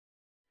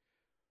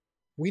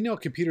We know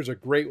computers are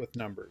great with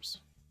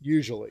numbers,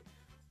 usually.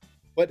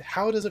 But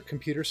how does a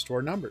computer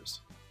store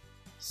numbers?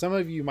 Some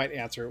of you might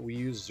answer, we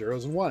use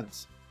zeros and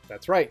ones.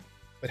 That's right,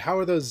 but how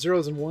are those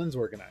zeros and ones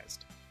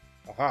organized?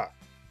 Aha!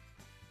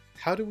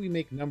 How do we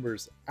make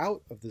numbers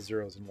out of the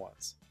zeros and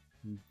ones?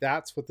 And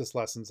that's what this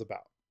lesson's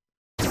about.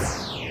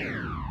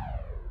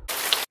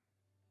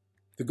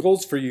 The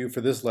goals for you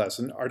for this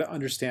lesson are to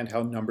understand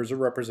how numbers are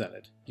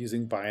represented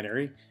using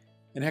binary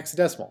and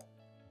hexadecimal.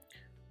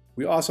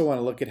 We also want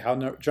to look at how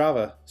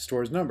Java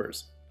stores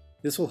numbers.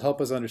 This will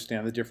help us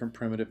understand the different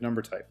primitive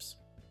number types.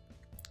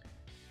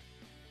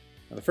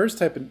 Now, the first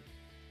type of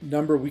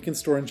number we can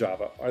store in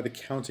Java are the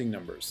counting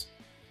numbers.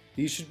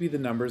 These should be the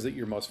numbers that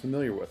you're most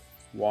familiar with: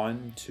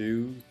 1,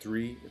 2,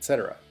 3,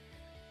 etc.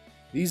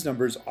 These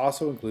numbers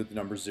also include the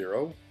number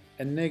 0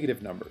 and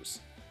negative numbers.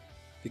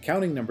 The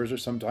counting numbers are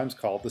sometimes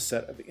called the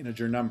set of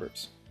integer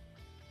numbers.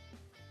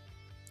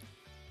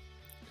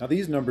 Now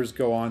these numbers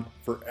go on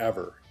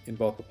forever in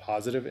both the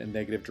positive and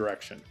negative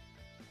direction.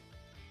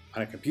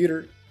 On a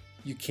computer,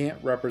 you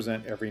can't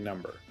represent every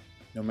number.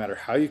 No matter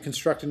how you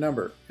construct a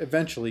number,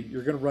 eventually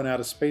you're going to run out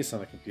of space on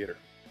the computer.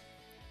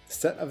 The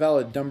set of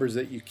valid numbers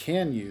that you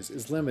can use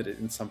is limited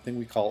in something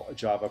we call a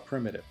Java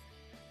primitive.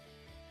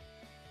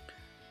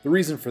 The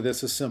reason for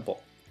this is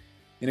simple.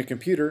 In a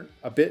computer,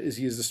 a bit is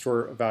used to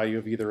store a value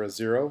of either a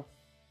 0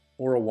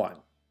 or a 1.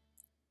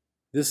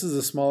 This is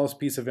the smallest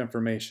piece of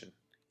information.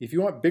 If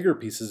you want bigger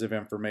pieces of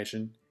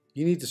information,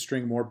 you need to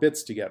string more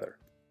bits together.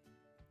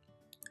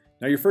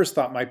 Now your first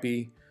thought might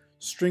be,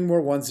 string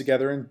more ones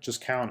together and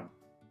just count them.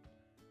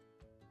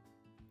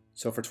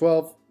 So for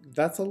 12,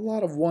 that's a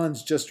lot of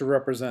ones just to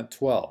represent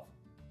 12.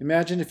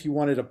 Imagine if you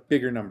wanted a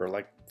bigger number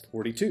like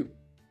 42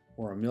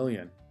 or a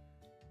million.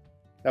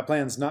 That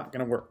plan's not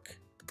going to work.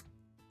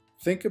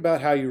 Think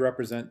about how you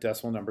represent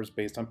decimal numbers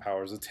based on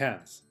powers of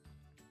tens.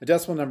 A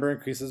decimal number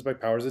increases by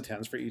powers of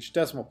tens for each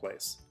decimal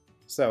place.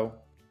 So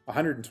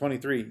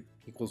 123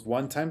 equals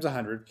 1 times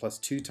 100 plus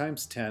 2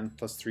 times 10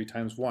 plus 3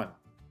 times 1.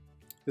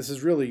 This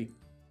is really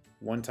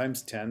 1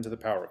 times 10 to the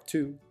power of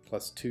 2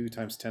 plus 2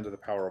 times 10 to the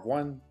power of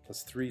 1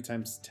 plus 3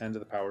 times 10 to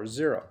the power of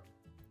 0.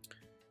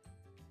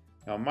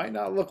 Now it might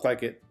not look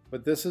like it,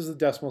 but this is the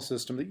decimal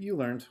system that you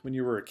learned when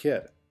you were a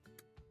kid.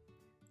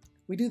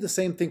 We do the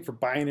same thing for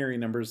binary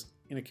numbers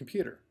in a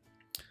computer.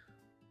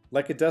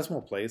 Like a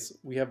decimal place,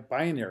 we have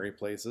binary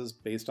places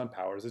based on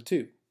powers of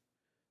 2.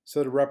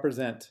 So to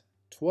represent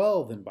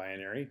 12 in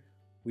binary,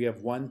 we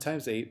have 1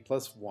 times 8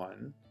 plus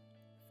 1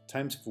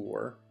 times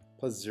 4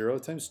 plus 0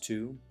 times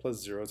 2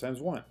 plus 0 times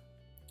 1.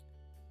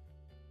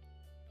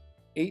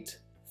 8,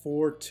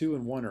 4, 2,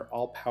 and 1 are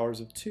all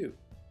powers of 2.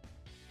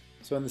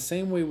 So in the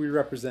same way we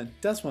represent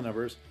decimal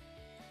numbers,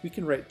 we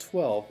can write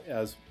 12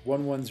 as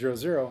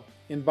 1100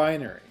 in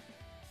binary.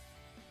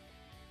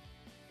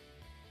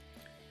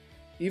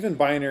 Even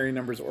binary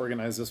numbers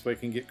organized this way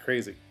can get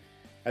crazy.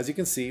 As you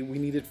can see, we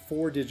needed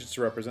 4 digits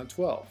to represent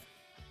 12.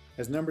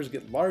 As numbers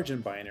get large in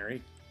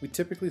binary, we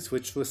typically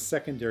switch to a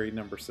secondary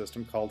number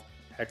system called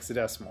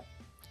hexadecimal.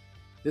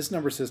 This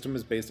number system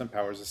is based on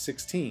powers of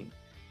 16,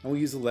 and we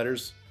use the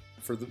letters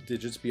for the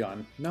digits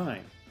beyond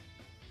 9.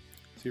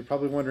 So you're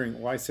probably wondering,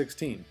 why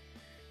 16?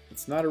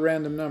 It's not a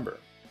random number.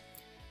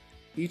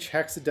 Each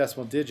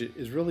hexadecimal digit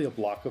is really a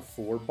block of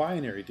 4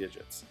 binary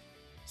digits.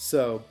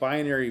 So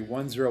binary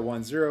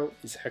 1010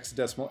 is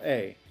hexadecimal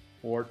A,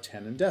 or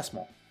 10 in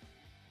decimal.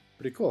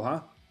 Pretty cool,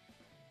 huh?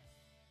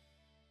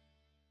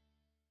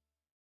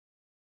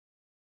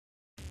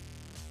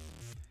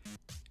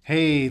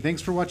 Hey,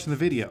 thanks for watching the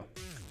video.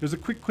 There's a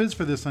quick quiz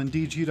for this on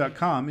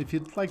dgu.com if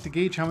you'd like to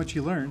gauge how much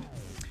you learned.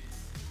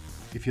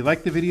 If you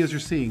like the videos you're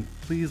seeing,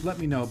 please let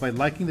me know by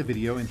liking the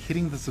video and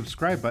hitting the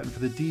subscribe button for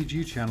the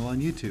DGU channel on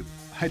YouTube.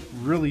 I'd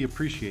really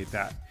appreciate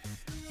that.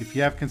 If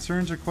you have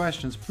concerns or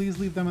questions, please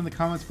leave them in the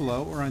comments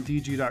below or on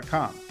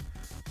dgu.com.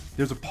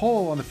 There's a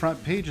poll on the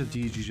front page of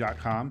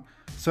dgu.com,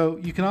 so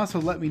you can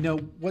also let me know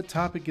what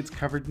topic gets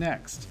covered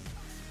next.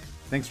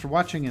 Thanks for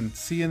watching and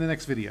see you in the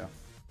next video.